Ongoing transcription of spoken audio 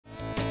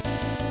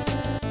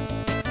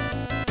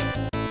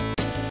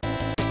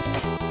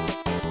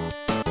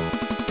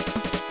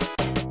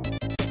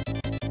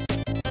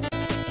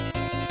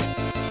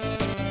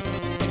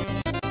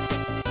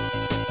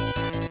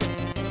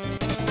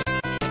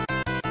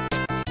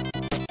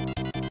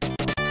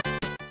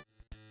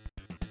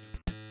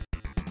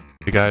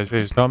Hey guys,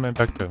 it's Tom and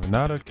back to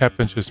another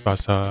Captain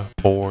Tsubasa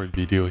 4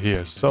 video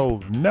here. So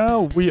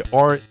now we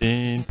are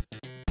in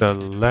the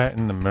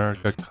Latin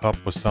America Cup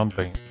or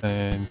something,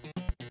 and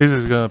this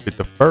is gonna be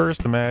the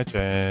first match,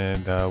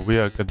 and we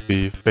are gonna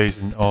be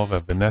facing off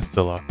at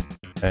Venezuela.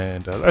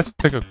 And let's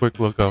take a quick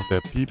look of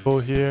the people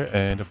here.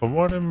 And from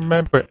what I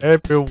remember,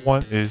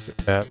 everyone is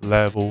at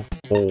level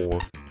 4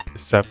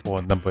 except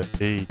for number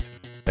 8,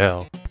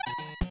 L.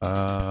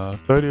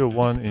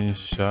 31 in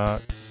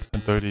shots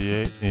and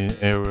 38 in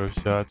aerial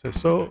shots.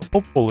 So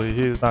hopefully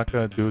he's not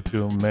gonna do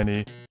too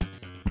many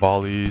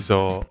volleys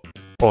or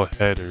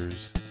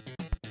headers.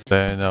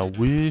 Then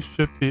we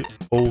should be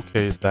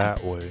okay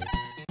that way.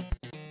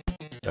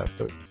 Yeah,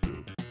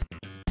 32.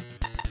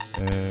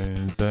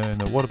 And then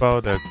what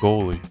about that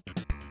goalie?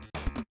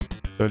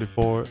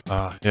 34.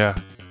 Yeah,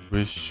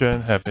 we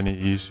shouldn't have any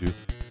issue.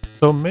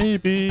 So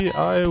maybe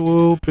I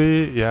will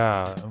be,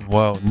 yeah.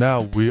 Well,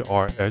 now we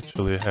are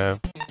actually have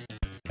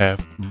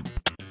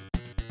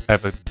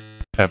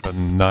have a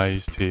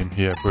nice team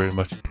here, pretty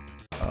much.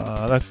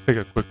 Let's take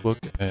a quick look,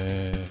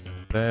 and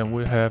then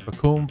we have a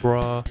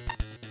Kumbra,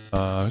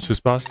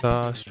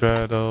 Tsubasa,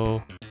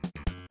 Strato,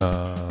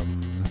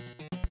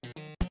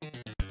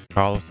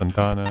 Carlos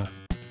Santana,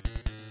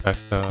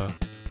 Esta,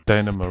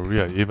 Santa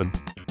Maria, even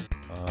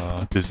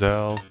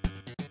Giselle,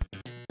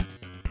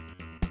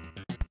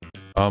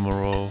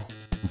 Amaro,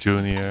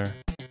 Junior,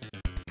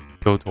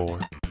 Totor,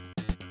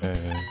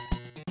 and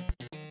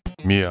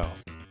Mio.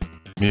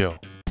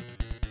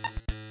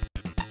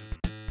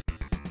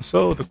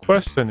 So the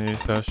question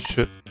is,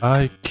 should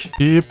I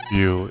keep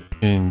you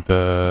in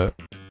the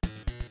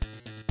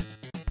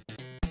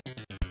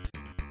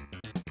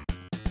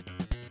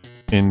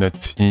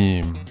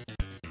team?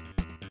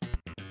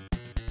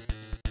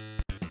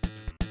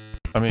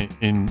 I mean,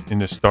 in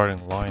the starting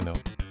lineup.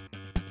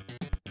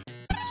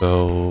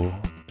 So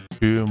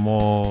two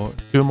more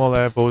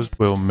levels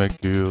will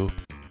make you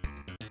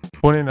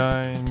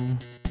 29,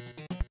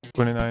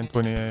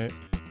 28,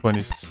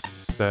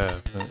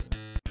 27.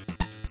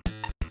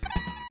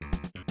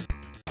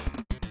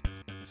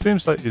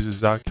 Seems like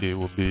Izuzaki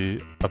will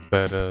be a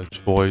better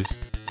choice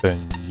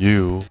than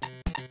you,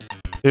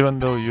 even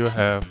though you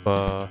have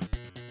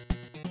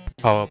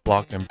power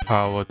block and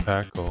power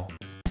tackle.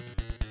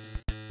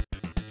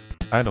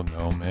 I don't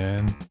know,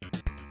 man.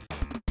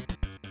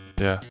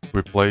 Yeah,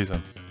 replace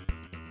him.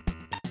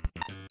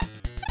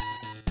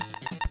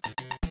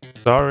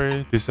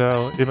 Sorry,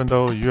 Diesel, even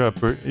though you're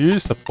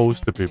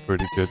supposed to be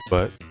pretty good,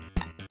 but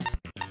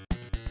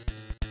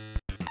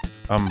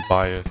I'm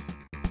biased.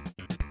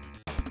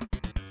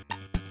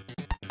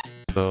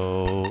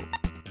 So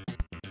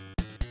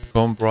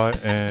Combray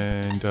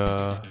and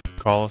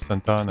Carlos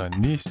Santana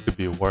needs to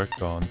be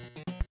worked on.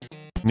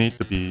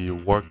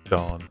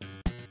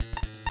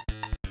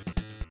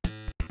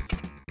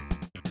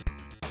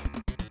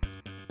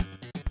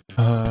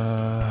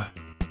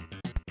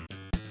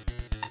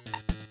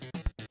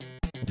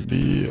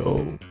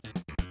 Leo.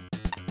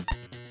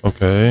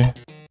 Okay.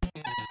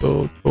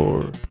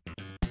 Totor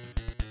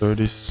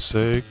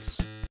 36.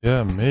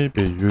 Yeah,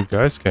 maybe you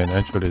guys can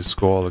actually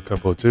score a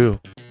couple too.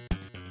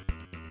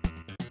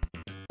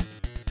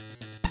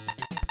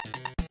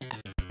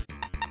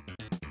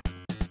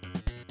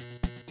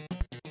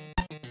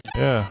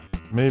 Yeah,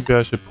 maybe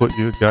I should put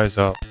you guys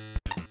up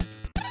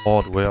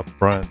all the way up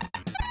front.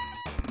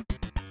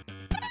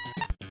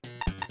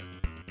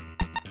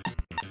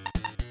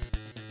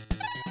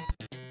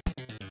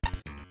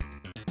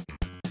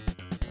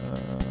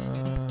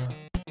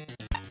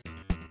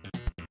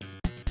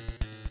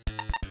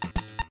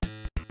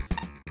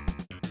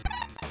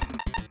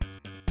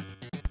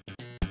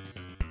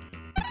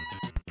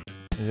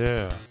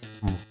 Yeah,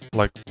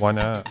 like why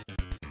not?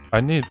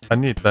 I need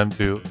them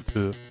to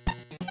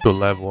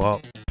level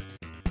up.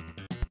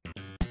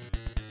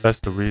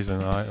 That's the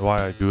reason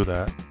why I do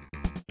that.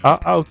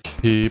 I'll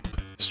keep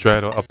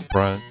Strato up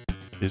front,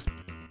 is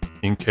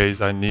in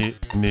case I need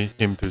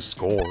him to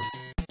score.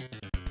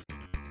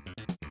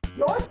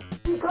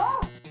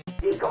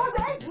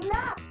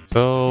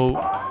 So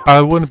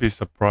I wouldn't be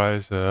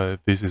surprised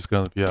if this is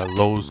gonna be a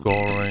low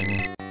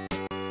scoring,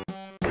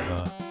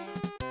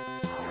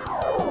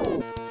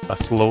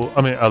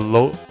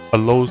 a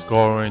low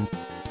scoring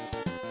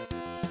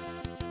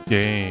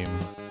game.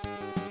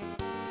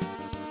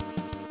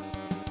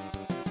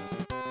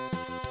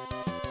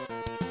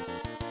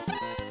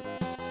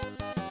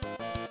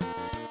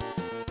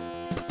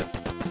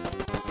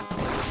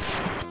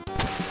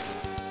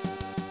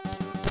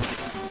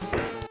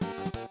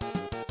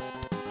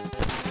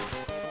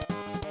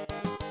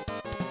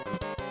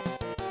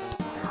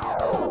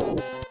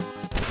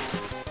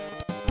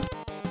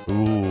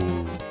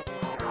 Ooh.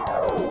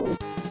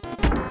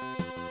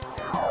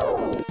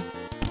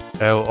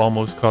 L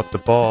almost caught the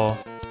ball.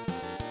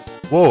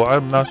 Whoa,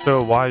 I'm not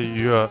sure why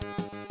you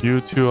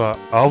two are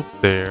out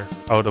there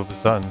out of the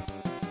sun.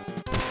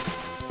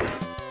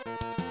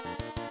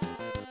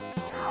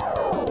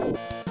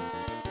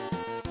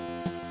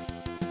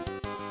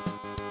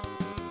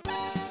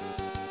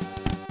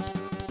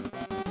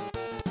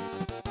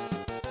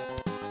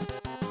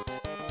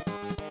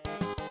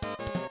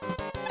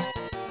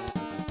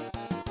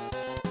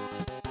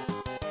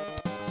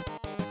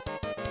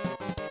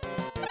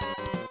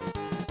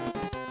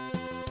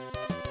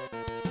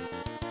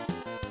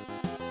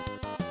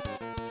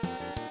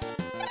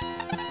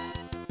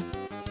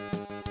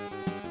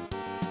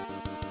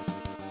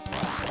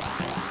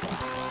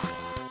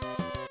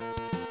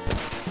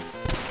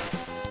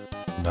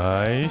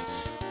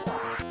 Nice.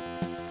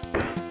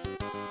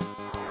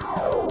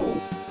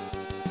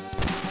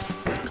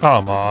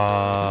 Come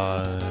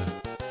on.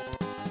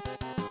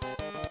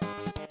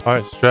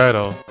 Alright,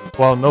 Strato.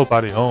 Well,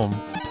 nobody home.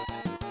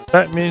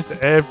 That means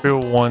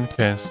everyone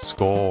can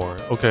score.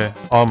 Okay,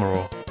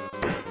 Amuro.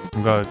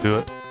 I'm gonna do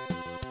it.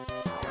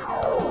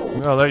 I'm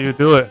gonna let you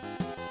do it.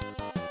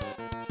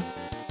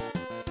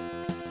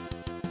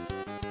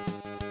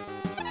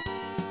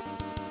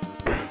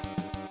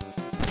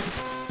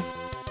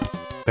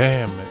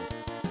 Damn it.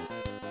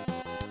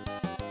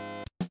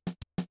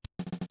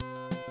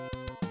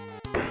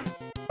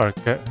 Alright,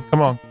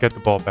 come on, get the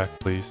ball back,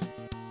 please.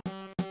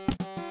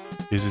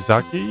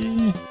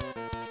 Izuzaki.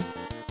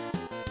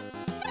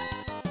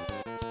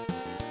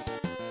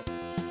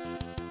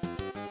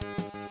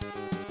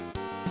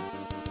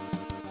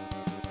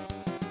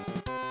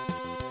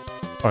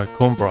 Alright,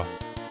 Kumbra.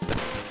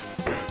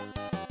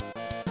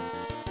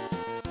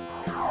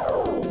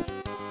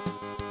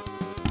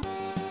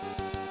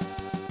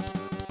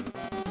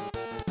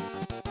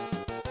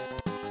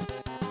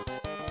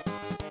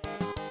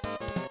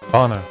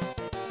 Honor.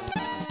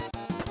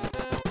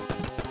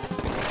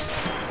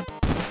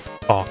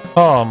 Oh,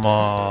 come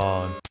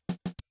on.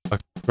 A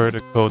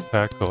vertical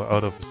tackle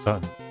out of the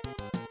sun.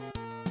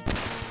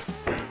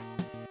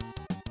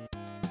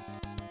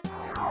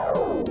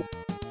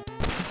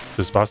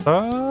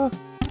 Tsubasa?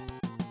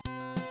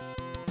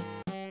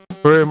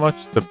 Pretty much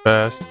the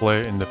best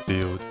player in the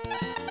field.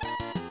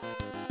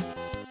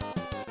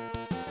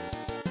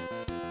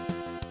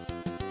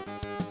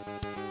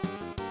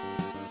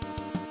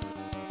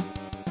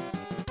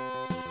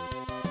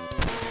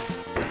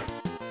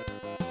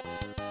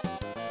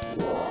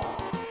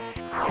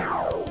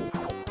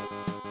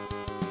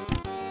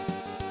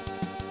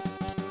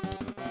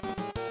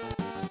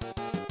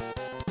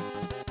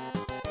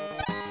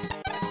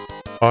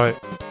 Alright,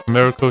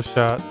 miracle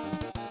shot.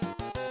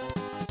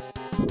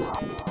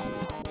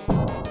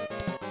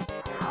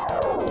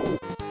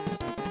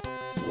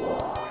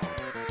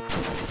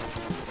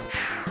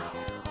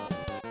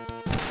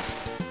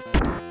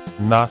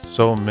 Not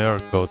so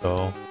miracle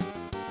though.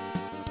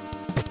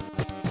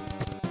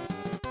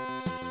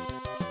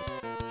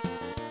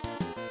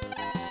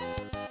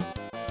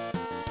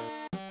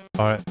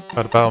 Alright,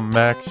 what about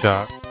max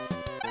shot?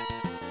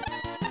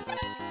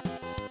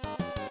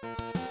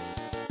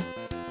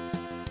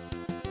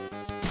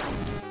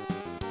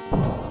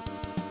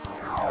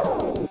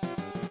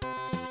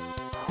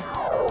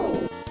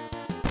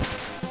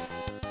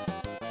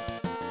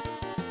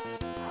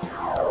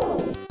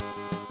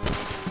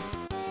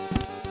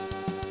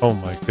 Oh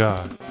my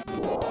god.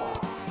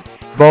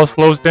 Ball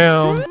slows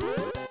down.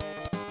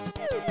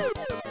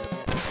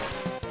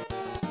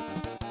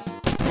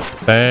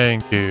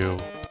 Thank you.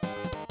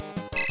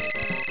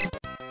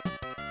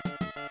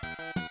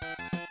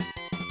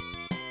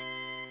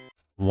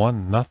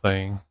 One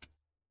nothing.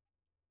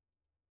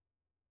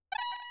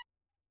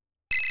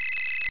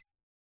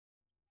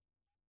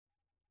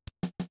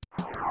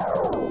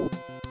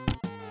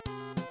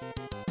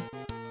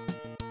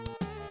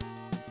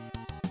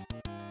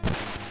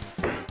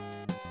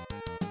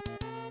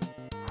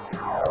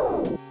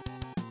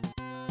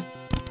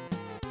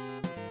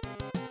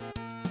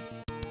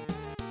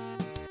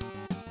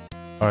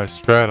 Alright,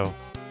 Strato.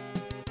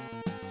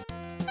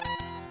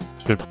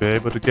 Should be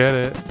able to get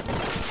it.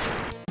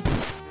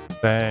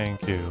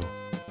 Thank you.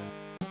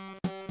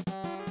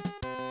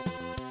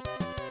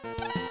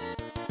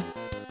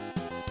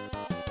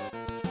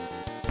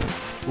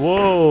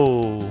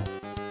 Whoa!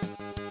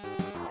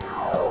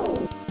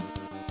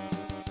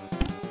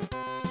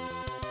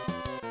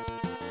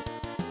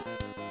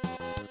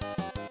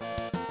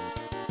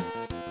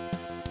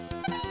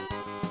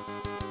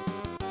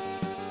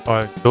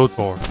 Alright,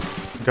 Dotor.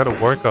 Gotta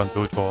work on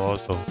Dotor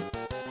also.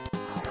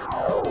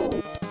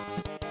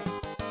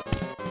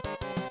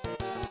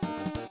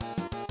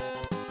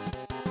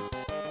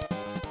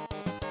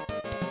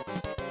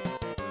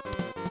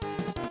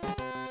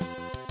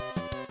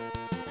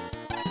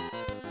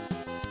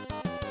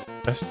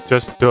 Let's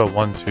just do a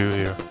 1-2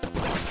 here.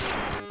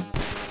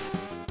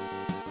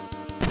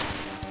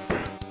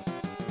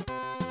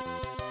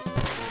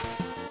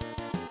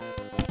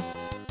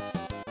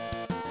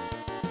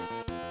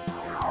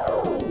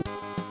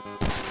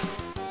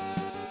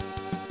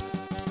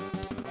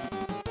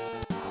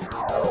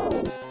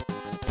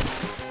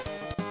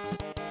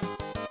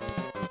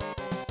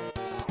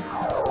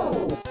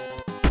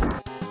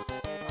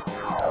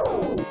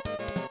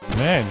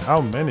 Man, how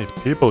many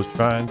people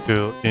trying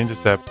to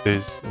intercept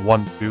this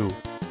 1-2?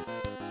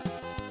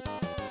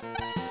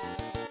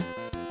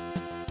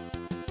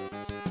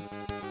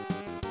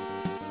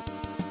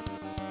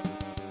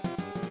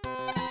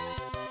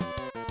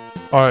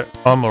 Alright,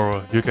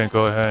 Amuro, you can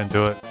go ahead and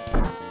do it.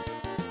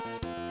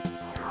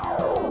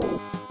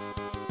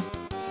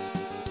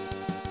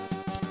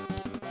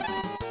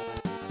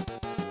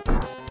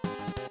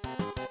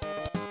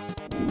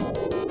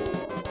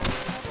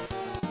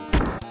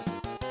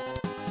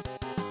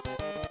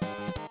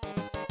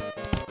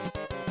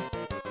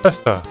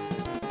 Testa.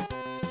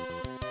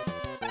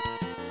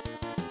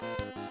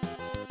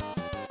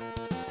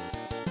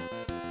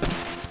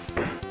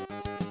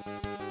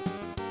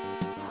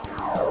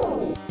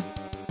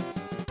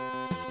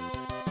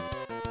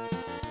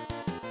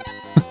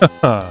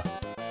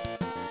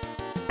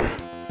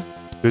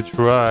 Good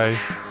try.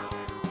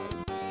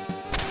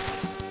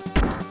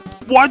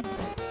 What?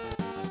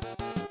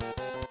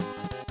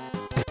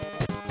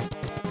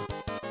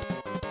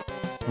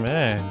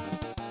 Man.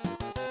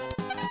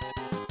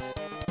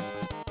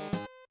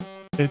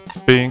 It's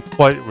being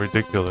quite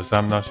ridiculous.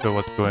 I'm not sure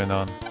what's going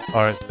on.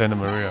 Alright, Santa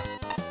Maria.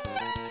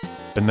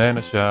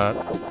 Banana shot.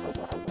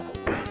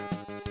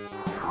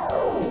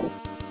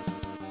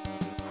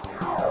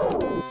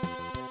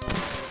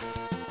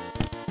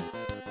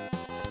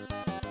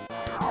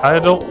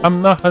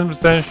 I'm not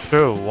 100%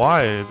 sure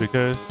why,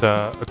 because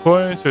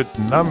according to the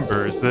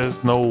numbers,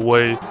 there's no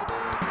way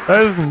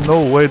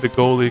the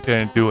goalie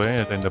can do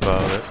anything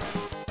about it.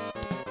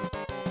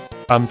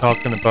 I'm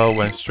talking about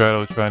when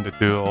Strato trying to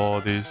do all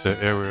these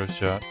aerial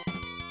shots.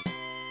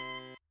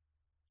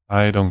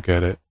 I don't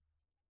get it.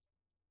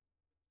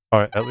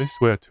 Alright, at least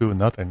we're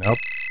 2-0 up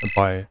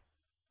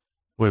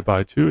we're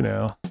by 2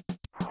 now.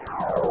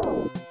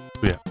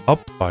 We're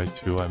up by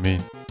 2, I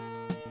mean.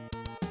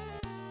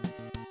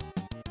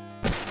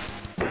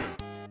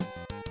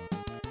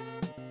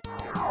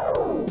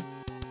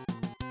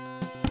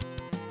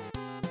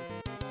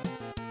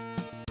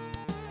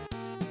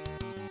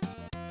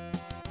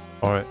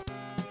 Alright.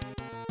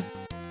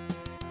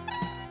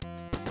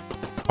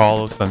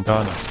 Carlos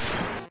Santana.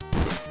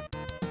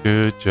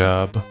 Good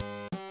job.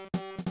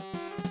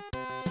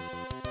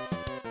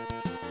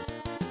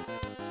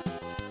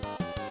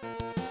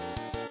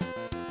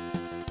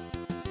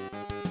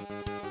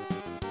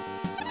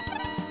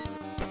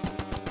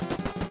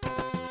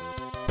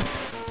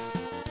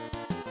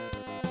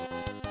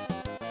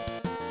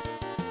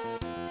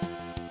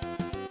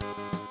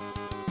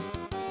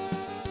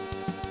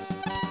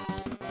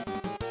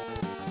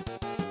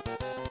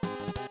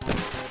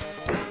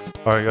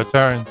 Alright, your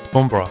turn,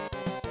 Umbra.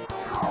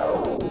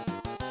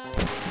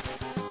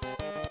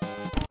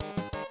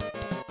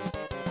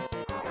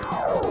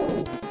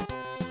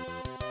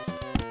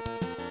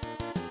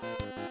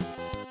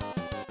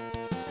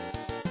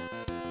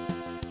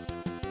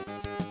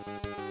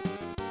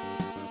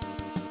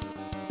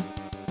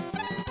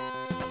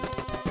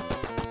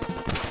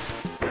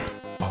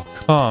 Oh,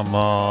 come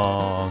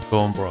on,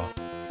 Umbra.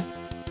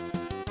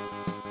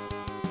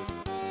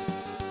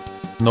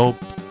 Nope.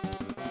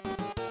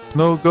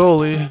 No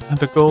goalie.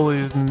 The goalie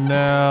is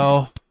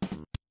now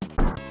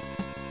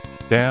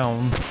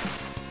down.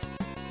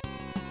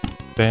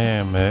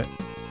 Damn it.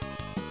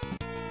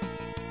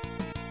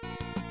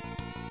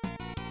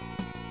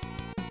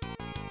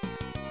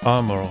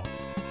 Amaro.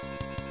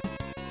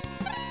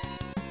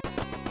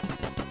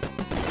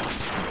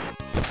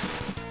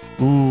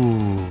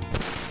 Ooh.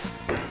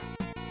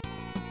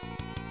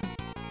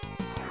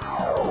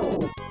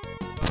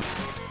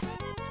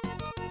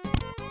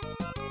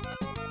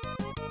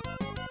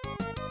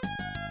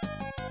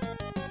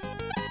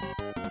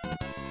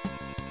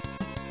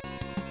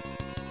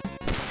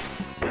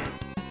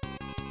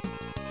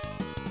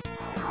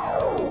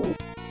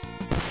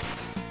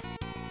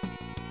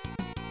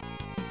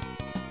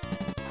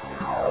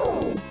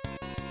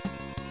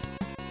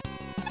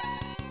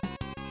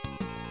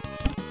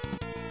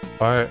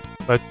 Alright,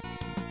 let's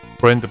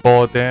bring the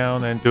ball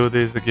down and do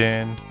this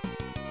again.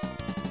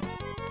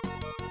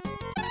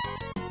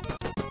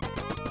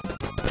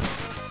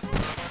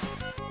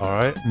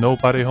 Alright,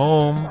 nobody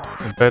home.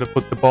 You better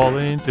put the ball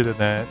into the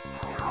net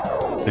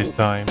this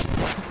time.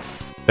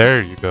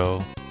 There you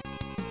go.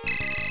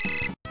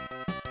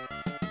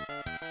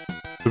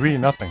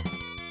 3-0.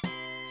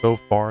 So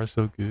far,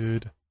 so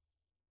good.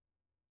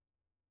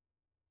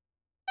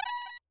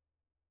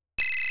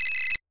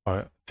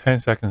 Alright,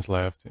 10 seconds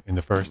left in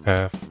the first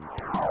half.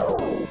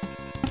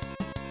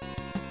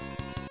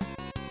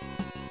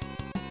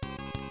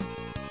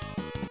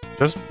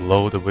 Just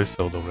blow the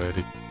whistle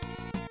already.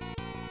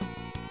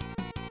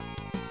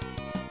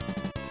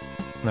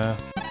 Nah,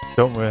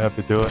 don't really have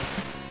to do it.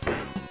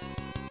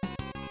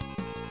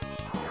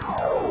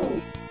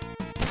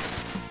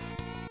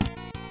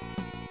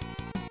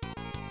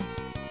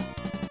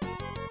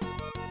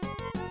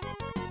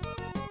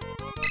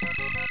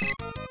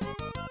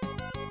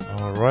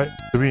 Alright,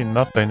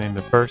 3-0 in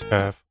the first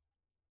half.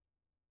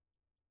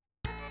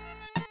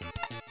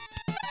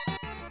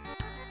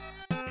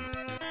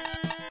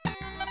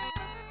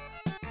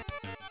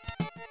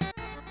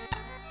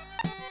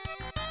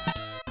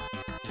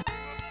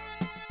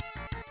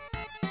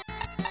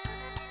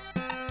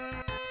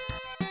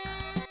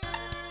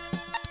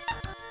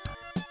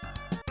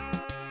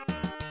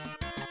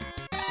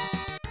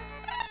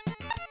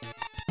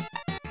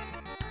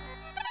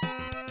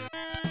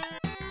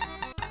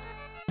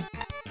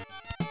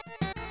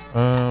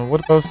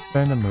 What about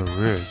Santa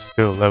Maria? Is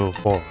still level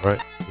 4, right?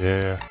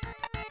 Yeah.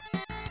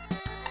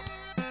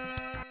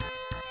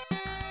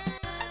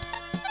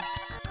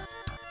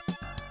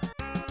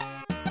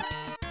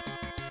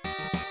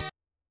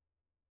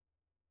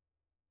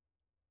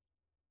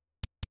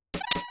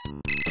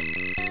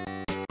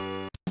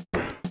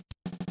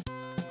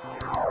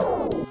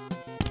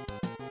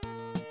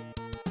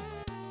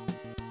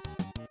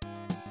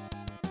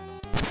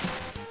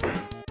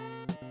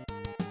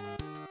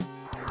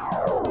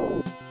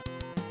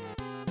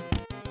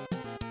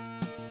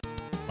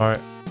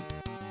 Alright.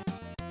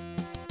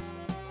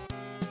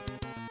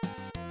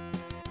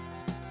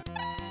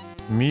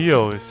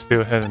 Mio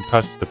still hasn't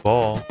touched the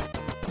ball.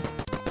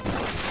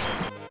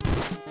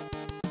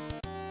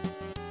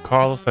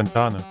 Carlos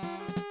Santana.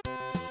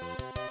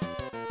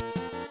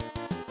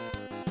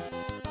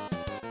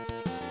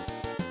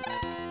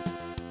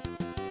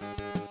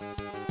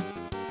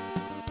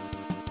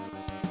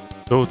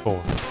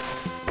 Dotor.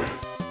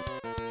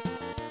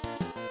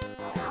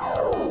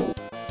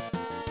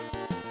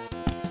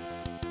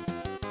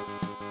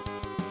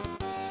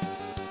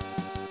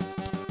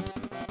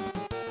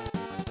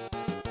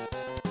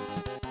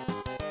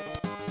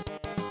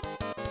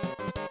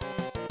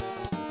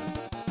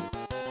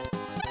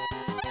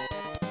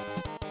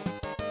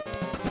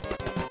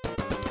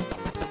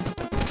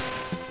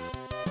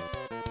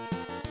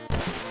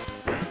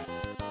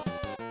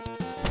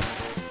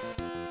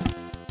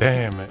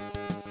 Damn it.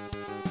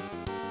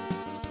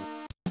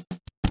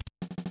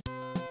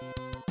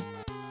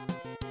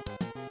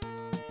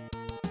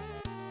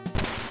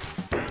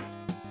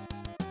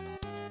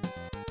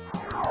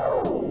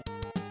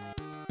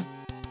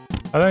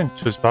 I think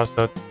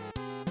Tsubasa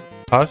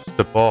touched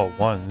the ball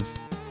once.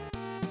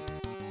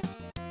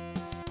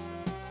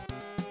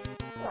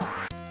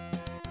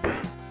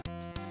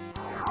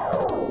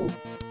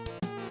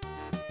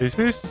 Is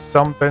this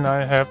something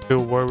I have to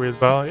worry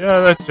about? Yeah,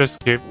 let's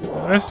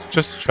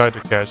just try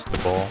to catch the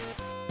ball.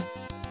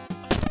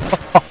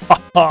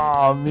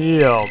 Oh,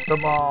 Mio,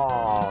 come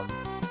on.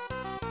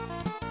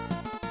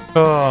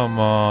 Come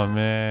on,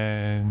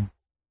 man.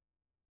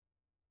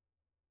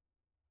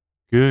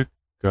 Good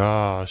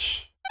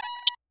gosh.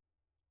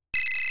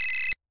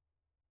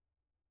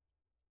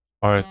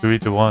 Alright,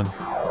 3-1.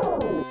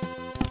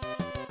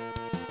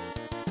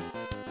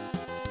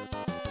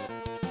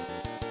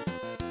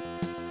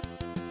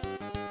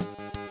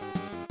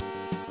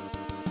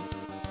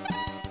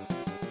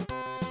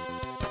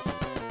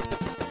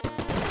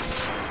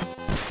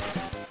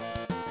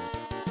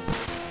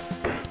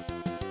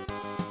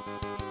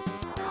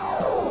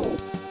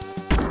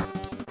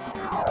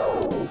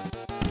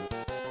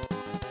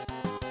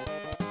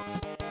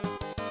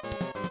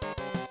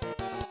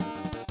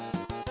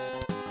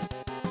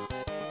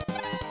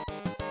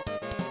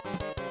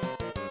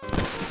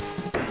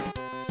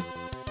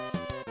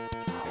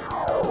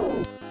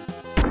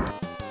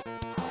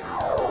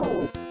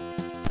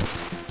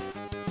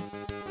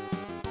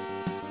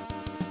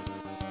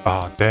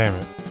 Ah, damn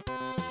it.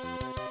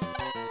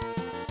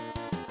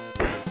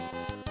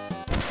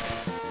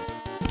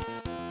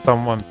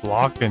 Someone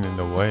blocking in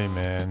the way,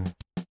 man.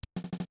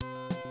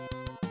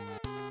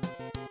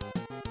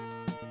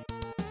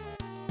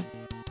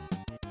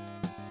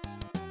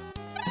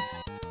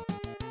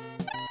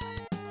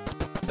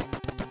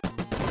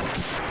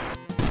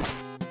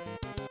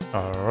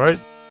 Alright.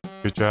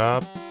 Good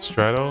job,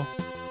 Strato.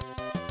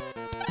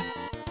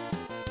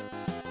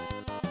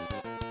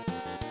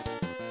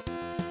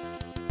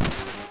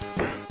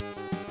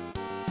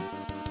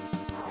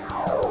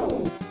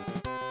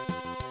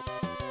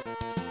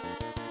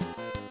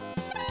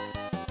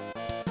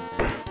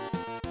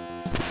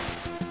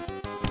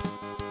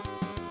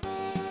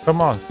 Come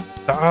on,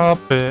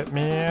 stop it,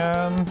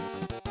 man.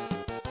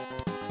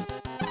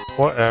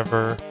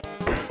 Whatever.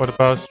 What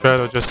about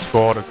Strato just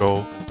scored a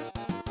goal?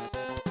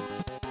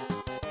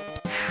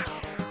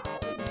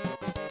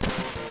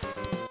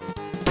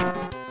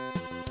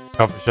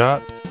 Cover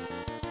shot?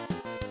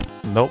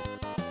 Nope.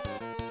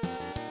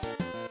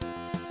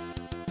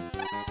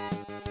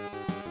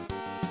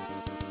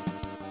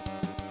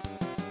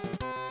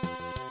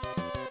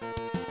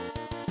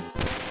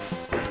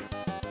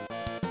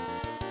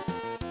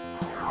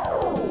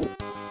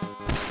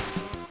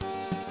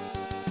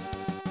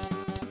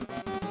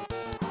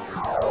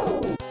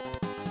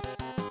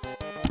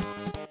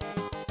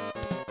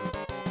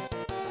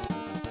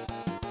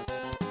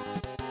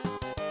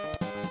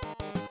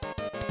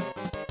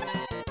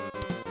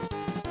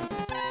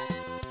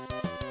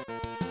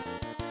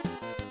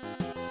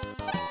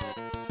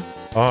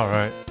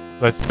 Alright,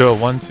 let's do a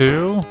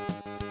 1-2.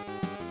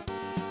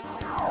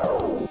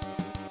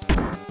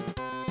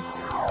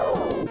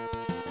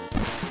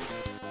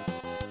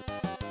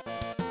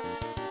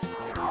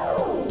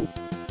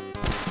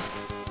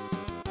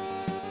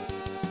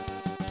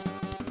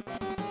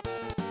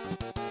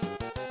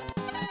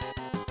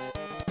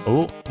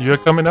 Oh, you're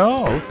coming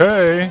out?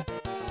 Okay.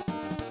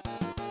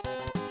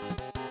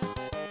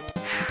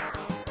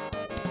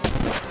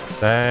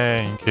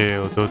 Thank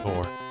you,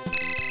 Tutor.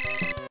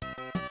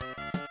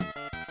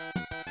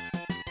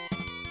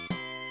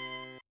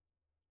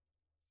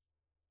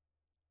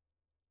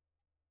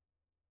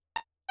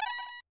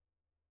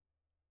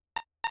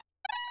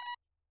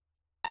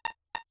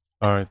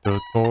 Alright,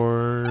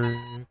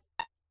 Tutor.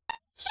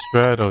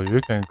 Strato,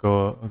 you can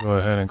go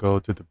ahead and go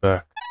to the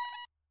back.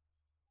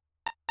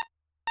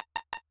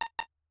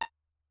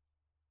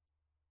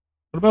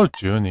 What about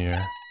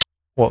Junior?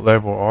 What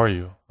level are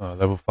you?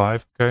 Level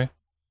 5, okay.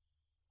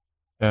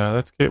 Yeah,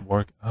 let's keep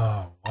working.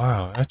 Oh,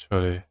 wow,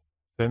 actually,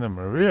 Santa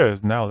Maria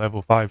is now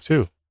level 5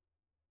 too.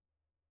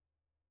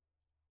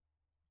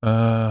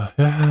 Yeah,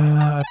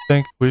 I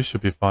think we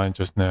should be fine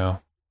just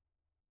now.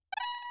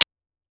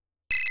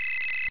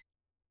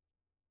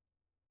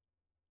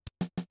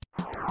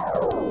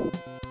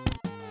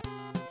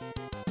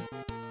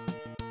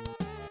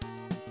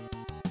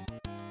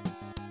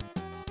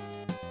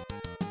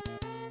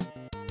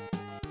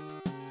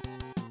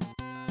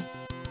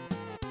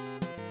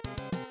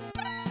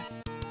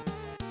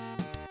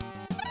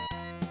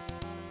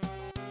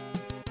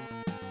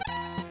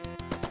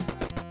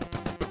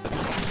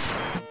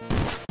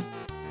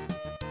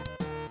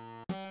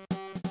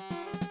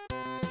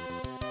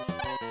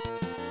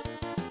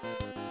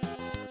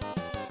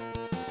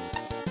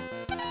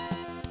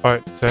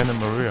 Alright, Santa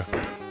Maria.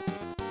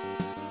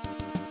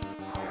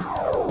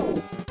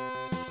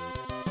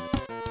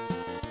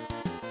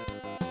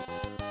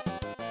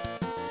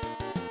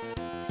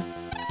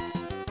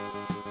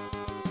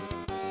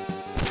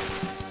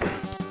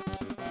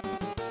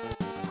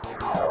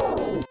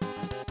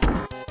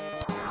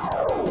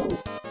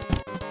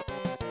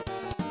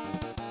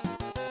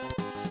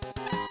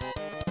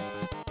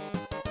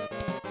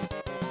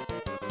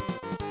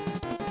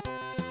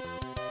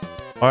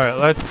 Alright,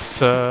 let's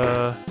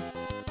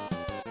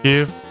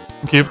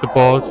give the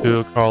ball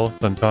to Carlos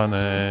Santana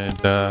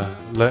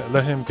and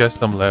let him get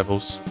some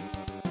levels.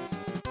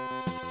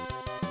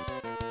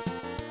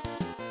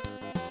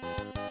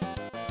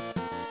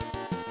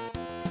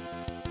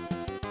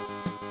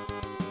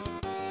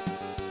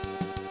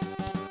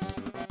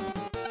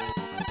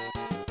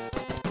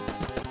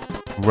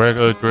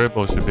 Regular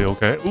dribble should be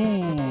okay.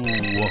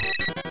 Ooh!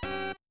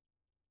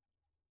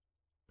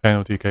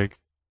 Penalty kick.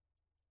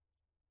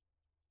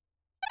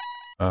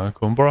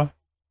 Kumbra.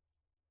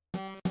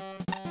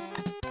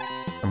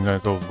 I'm gonna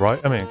go right.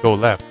 I mean, go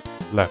left.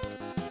 Left.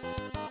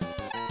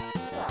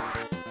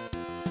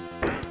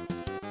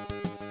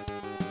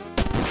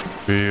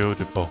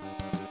 Beautiful.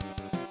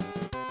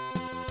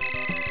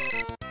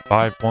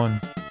 5-1.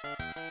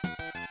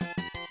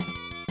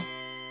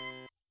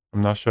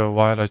 I'm not sure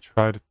why I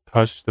tried to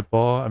touch the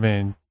ball. I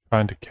mean,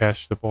 trying to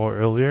catch the ball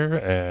earlier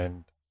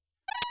and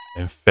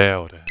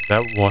failed.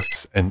 That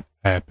was an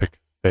epic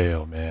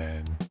fail,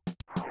 man.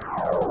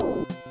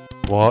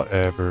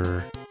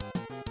 Whatever.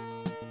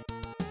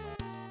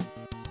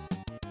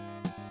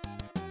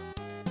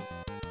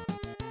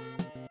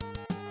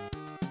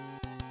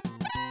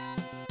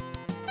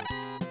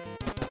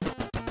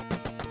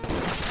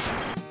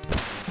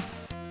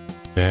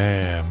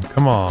 Damn,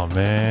 come on,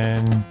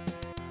 man.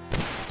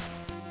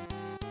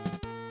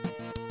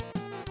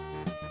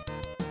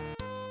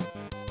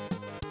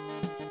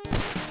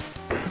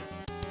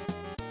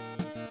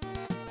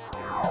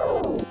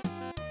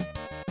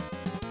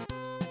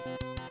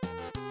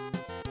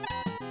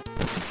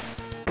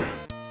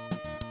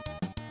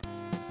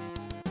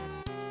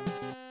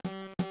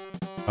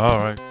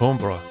 Alright,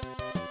 Kumbra.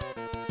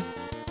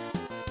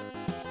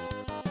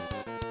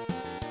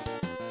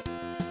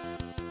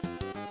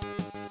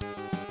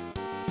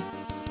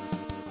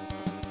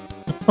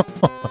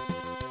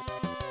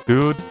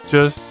 Dude,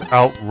 just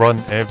outrun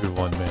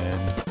everyone,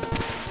 man.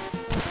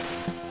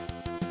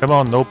 Come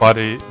on,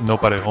 nobody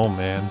home,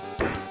 man.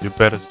 You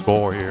better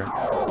score here.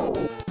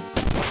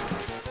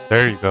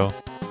 There you go.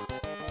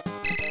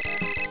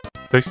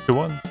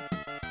 6-1.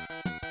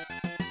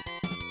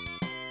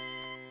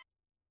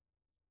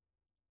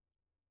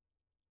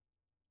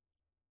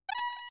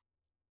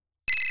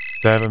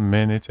 Seven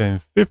minutes and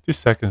 50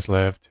 seconds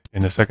left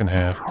in the second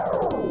half.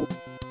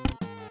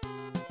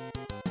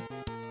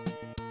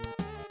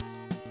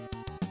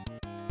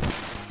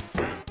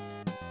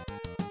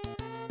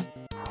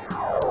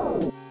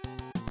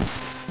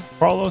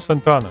 Carlos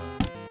Santana.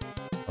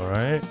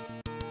 Alright.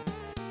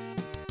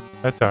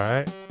 That's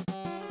alright.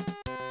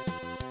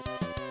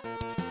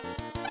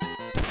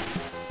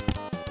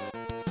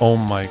 Oh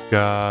my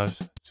gosh.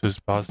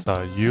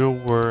 Tsubasa, you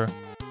were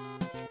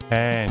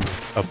 10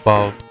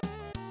 above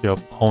the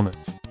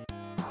opponent.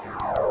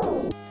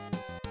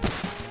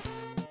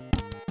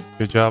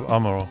 Good job,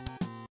 Amaro.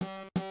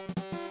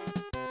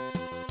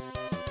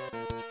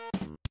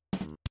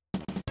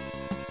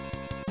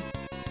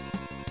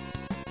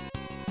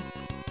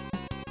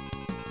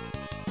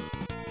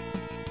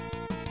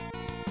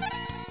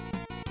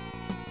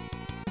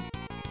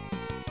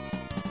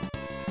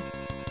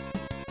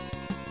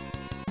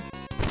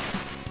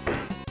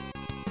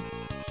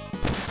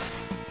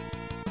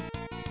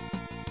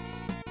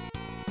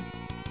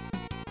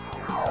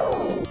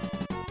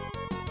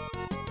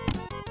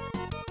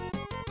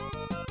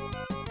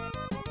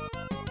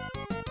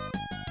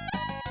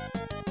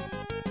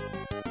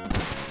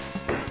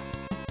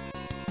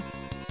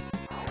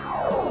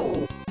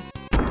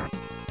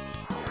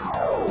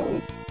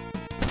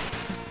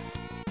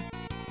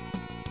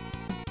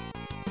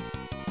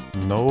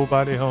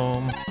 Nobody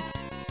home.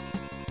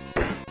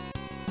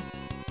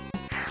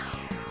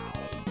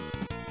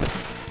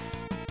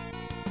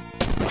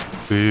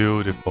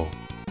 Beautiful.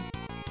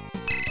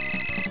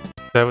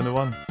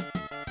 7-1.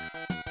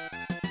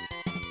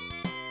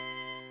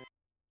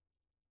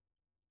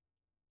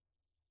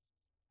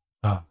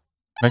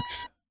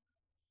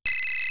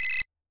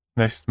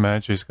 Next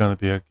match is gonna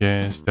be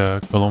against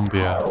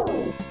Colombia.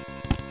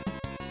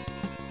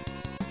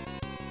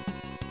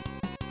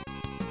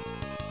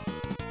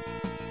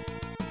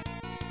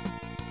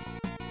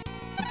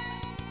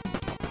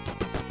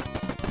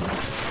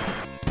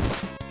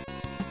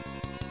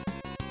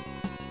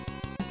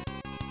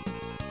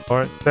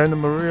 Alright, Santa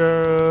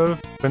Maria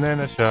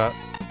banana shot.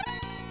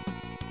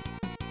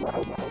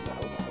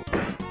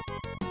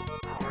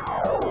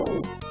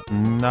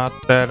 Not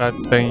that I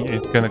think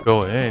it's gonna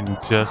go in,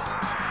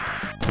 just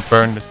to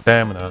burn the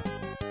stamina.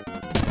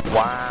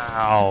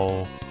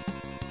 Wow.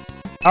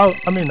 I'll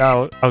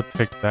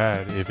take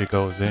that if it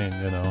goes in,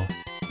 you know.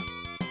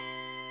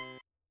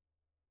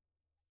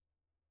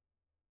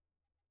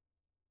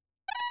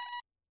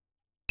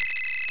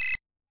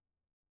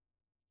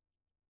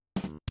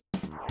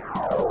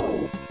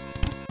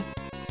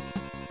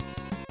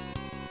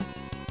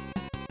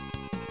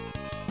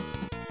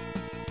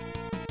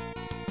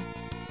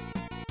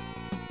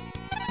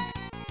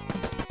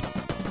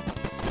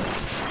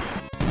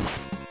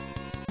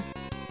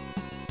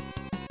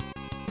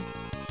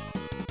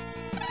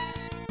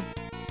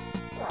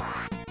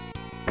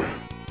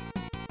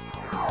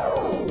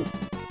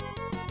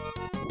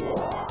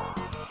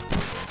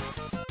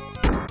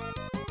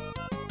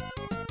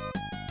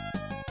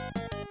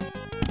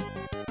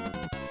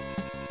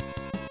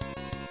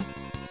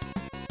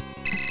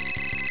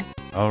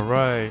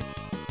 Alright,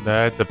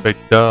 that's a big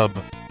dub.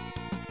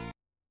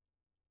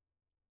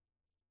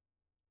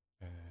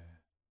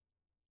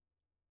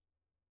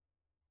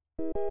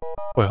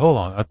 Wait, hold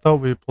on. I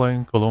thought we were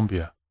playing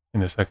Colombia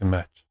in the second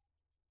match.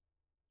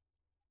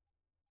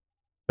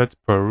 That's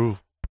Peru.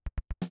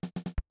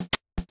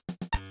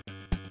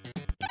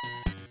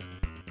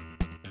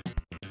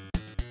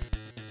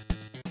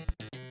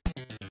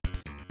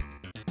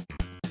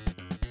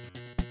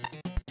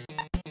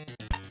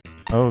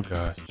 Oh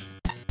gosh.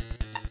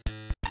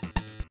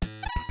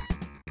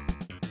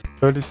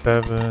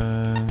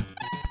 37,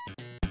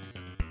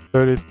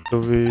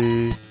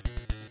 33,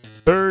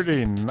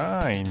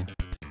 39.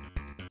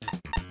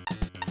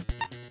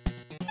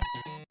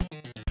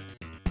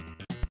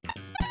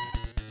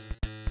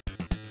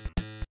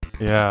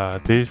 Yeah,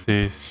 this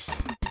is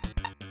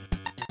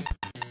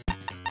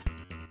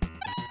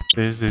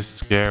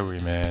scary,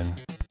 man.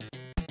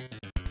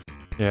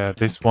 Yeah,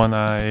 this one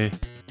I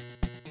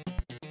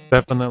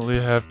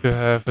definitely have to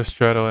have a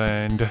straddle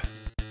and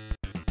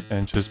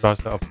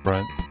Tsubasa up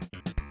front.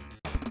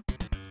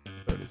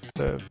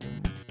 37.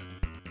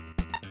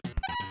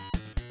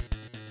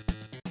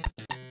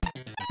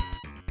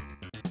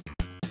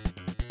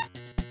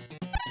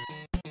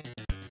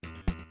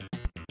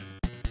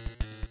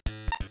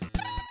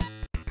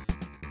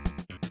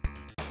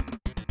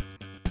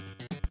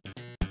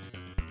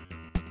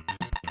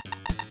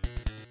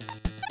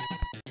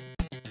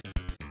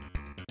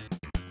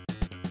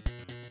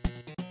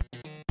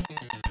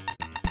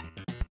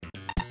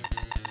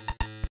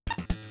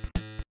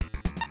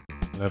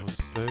 Level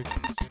 6.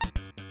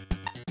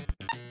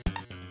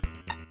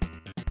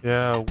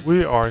 Yeah,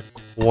 we are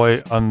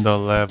quite under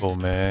level,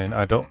 man.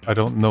 I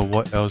don't know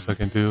what else I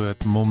can do at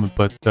the moment,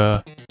 but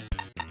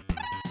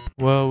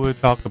well, we'll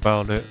talk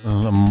about it.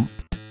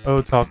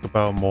 I'll talk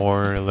about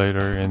more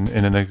later in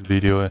the next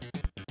video.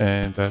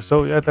 And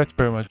so yeah, that's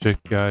pretty much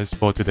it, guys,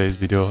 for today's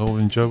video. Hope you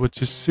enjoy what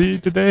you see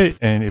today.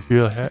 And if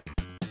you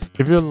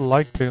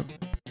like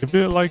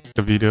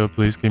the video,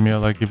 please give me a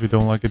like. If you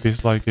don't like it,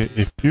 dislike it.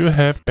 If you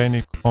have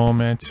any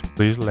comments,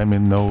 please let me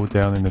know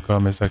down in the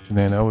comment section,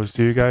 and I will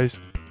see you guys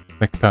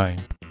next time.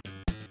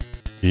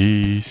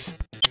 Peace.